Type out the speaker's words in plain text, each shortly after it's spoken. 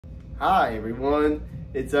Hi everyone,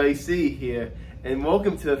 it's IC here, and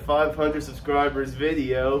welcome to the 500 subscribers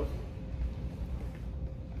video.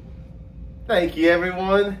 Thank you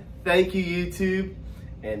everyone, thank you YouTube,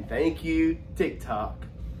 and thank you TikTok.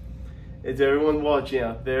 It's everyone watching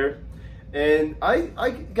out there. And I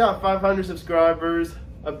got 500 subscribers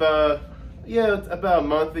about a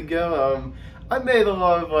month ago. I made a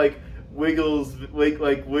lot of Wiggles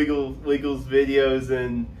videos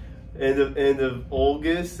and end of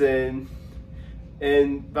August, and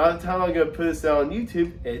by the time I'm gonna put this out on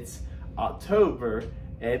YouTube, it's October,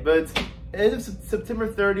 but it's end of September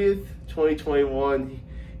 30th, 2021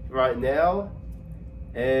 right now,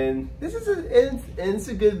 and this is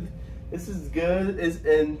good,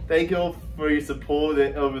 and thank you all for your support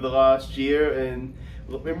over the last year. And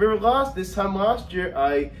remember this time last year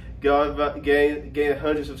I gained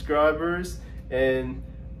 100 subscribers, and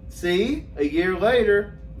see, a year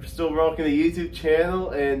later we're still rocking the YouTube channel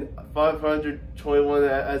and 521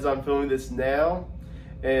 as I'm filming this now.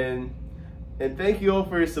 And thank you all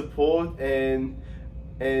for your support, and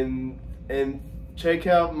check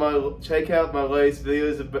out my latest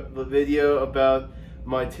video about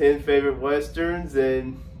my 10 favorite westerns.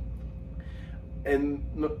 And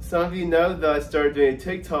some of you know that I started doing a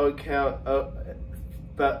TikTok account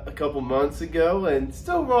about a couple months ago, and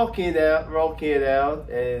still rocking it out,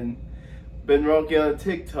 and been rocking on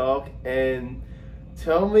TikTok. And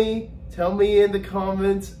tell me in the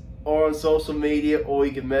comments or on social media, or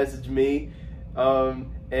you can message me,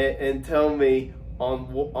 and tell me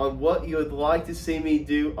on what you would like to see me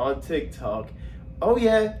do on TikTok. Oh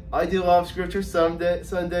yeah, I do a lot of scripture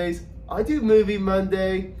Sundays, I do movie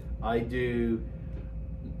Monday, I do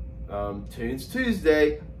Tunes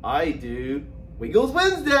Tuesday, I do Wiggles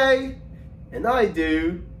Wednesday, and I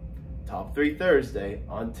do Top 3 Thursday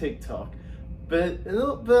on TikTok. But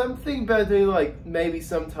I'm thinking about doing maybe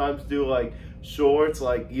sometimes do shorts,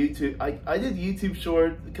 like YouTube. I did a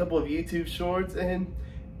couple of YouTube shorts, and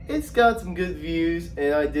it's got some good views.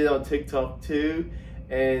 And I did on TikTok too.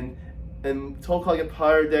 And Talk Like a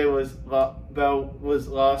Pirate Day was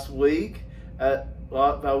last week,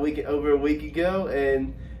 over a week ago.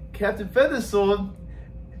 And Captain Feathersword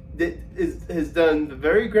has done is a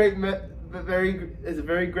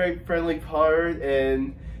very great friendly pirate,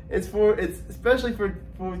 and it's especially for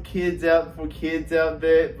kids out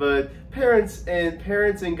there, but parents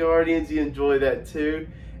and guardians, you enjoy that too.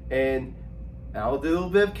 And I'll do a little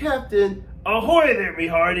bit of Captain. Ahoy there, me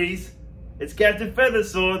hearties! It's Captain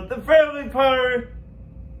Feathersword, the friendly pirate.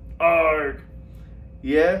 Arg!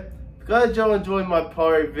 Yeah, glad y'all enjoyed my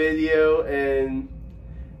pirate video. And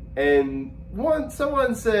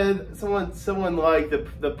someone liked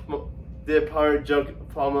the pirate joke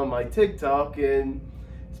on my TikTok, and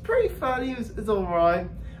it's pretty funny. It's alright.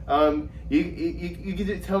 You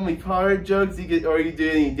can tell me pirate jokes. Or you do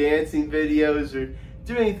any dancing videos, or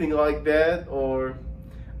do anything like that. Or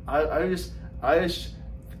I just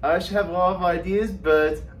have a lot of ideas,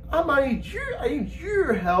 but I need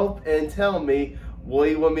your help, and tell me what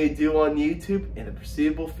you want me to do on YouTube in the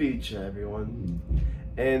foreseeable future, everyone.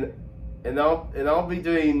 And I'll be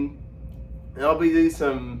doing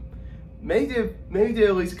some, maybe do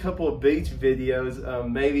at least a couple of beach videos.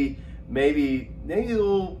 Maybe a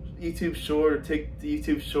little YouTube short,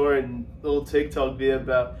 and a little TikTok video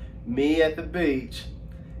about me at the beach.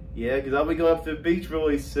 Yeah, because I'll be going up to the beach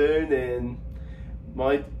really soon, and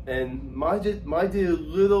might do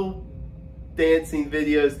little dancing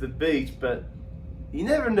videos at the beach. But you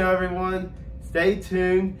never know, everyone. Stay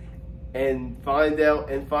tuned and find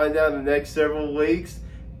out in the next several weeks.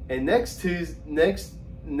 And next few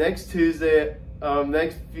Tuesdays,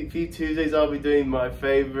 I'll be doing my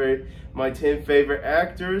 10 favorite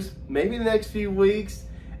actors. Maybe the next few weeks,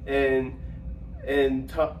 and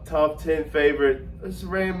top 10 favorite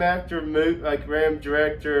random actor, random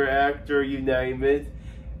director, actor, you name it.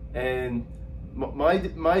 And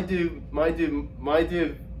might try to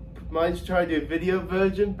do a video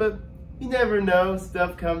version, but you never know,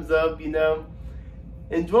 stuff comes up, you know.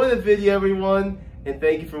 Enjoy the video, everyone, and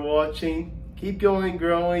thank you for watching. Keep going and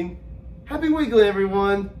growing. Happy wiggling,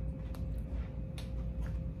 everyone.